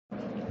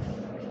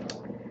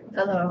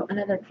Hello,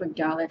 another quick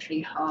Dollar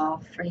Tree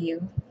haul for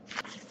you.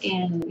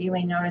 And you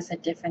may notice a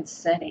different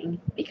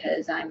setting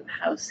because I'm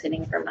house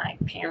sitting for my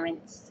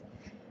parents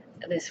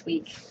this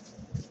week.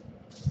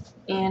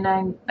 And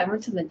I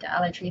went to the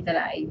Dollar Tree that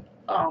I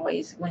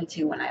always went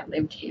to when I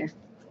lived here.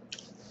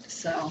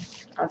 So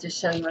I'll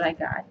just show you what I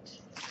got.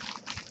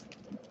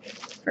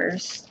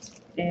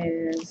 First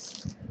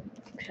is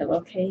a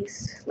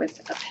pillowcase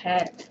with a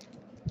pet.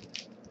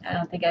 I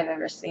don't think I've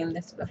ever seen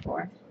this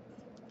before,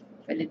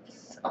 but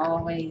it's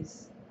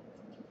always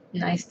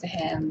nice to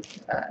have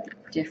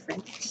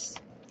different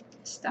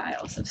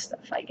styles of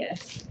stuff, I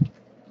guess.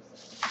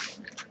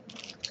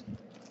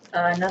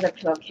 Another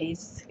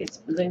pillowcase. It's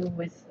blue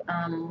with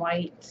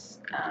white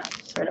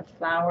sort of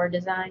flower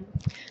design.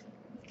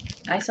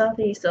 I saw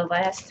these the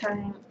last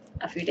time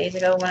a few days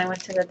ago when I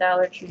went to the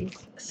Dollar Tree,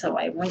 so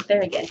I went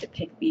there again to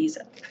pick these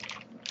up.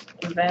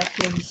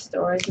 Vacuum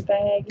storage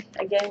bag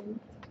again.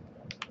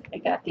 I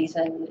got these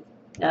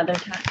another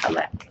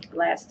time,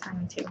 last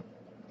time too.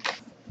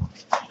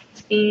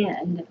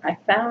 And I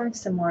found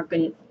some more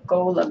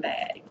Gola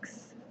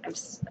bags. I'm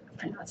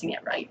pronouncing it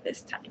right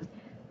this time.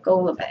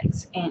 Gola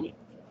bags, and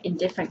in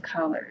different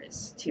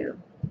colors too.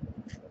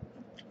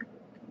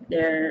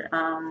 They're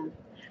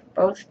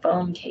both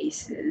phone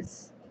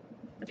cases.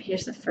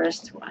 Here's the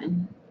first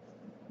one.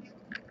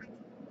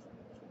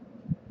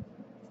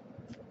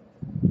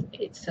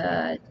 It's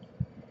a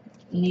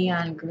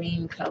neon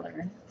green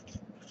color.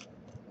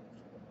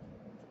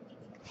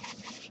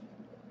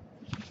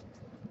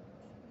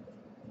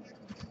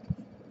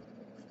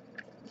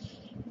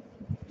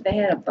 They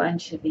had a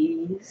bunch of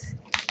these.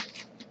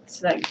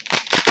 It's like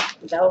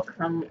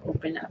Velcro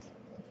open up.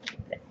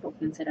 That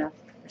opens it up.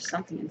 There's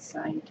something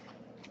inside.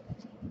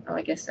 Oh,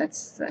 I guess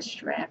that's a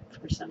strap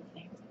or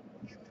something.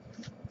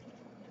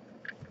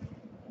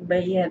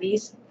 But yeah,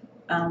 these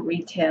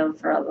retail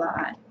for a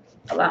lot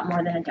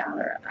more than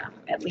 $1.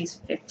 At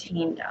least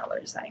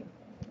 $15.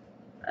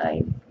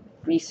 I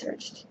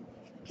researched.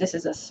 This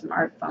is a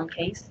smartphone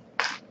case,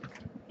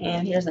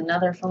 and here's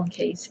another phone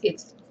case.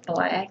 It's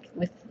black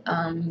with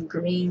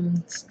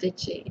green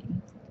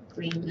stitching,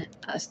 green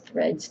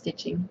thread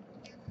stitching.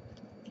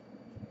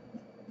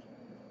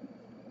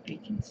 You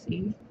can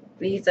see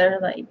these are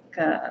like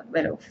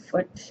little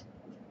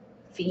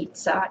feet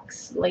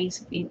socks,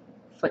 lace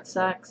foot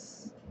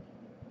socks.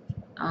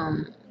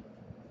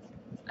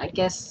 I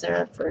guess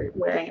they're for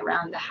wearing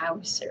around the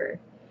house or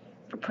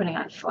for putting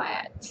on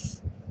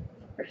flats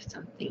or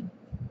something.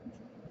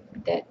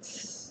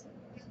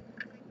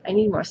 I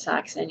need more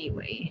socks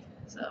anyway,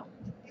 so.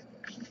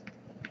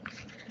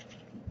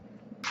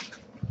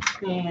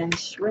 And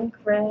shrink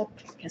wrap,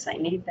 because I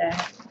need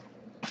that.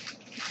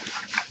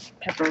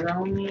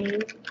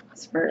 Pepperoni,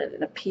 it's for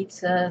the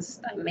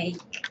pizzas I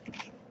make.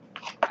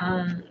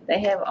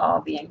 They have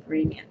all the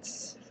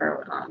ingredients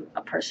for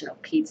a personal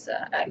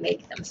pizza. I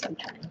make them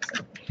sometimes.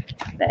 So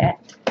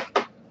that.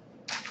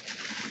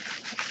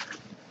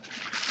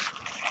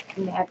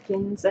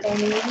 Napkins that I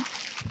need.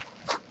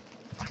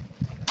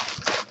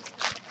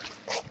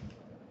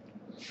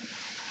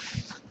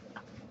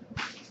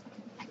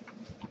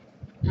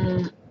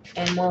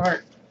 And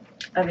more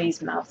of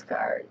these mouth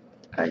guard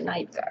or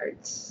night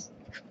guards.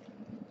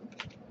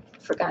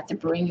 Forgot to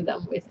bring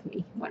them with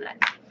me when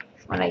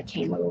I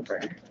came over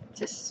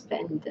to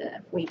spend the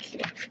week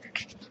here.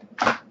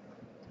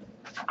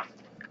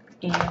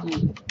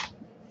 And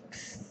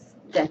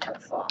dental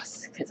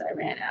floss because I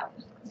ran out.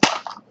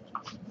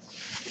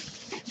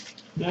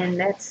 And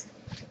that's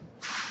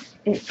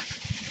it.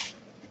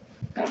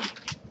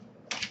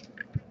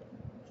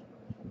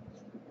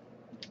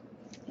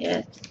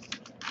 Yeah,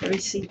 the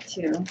receipt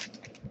too.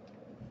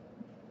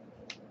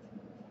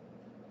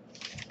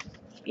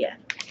 Yeah.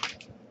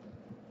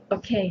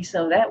 Okay,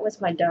 so that was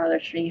my Dollar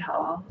Tree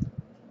haul.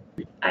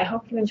 I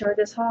hope you enjoyed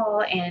this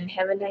haul and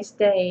have a nice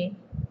day.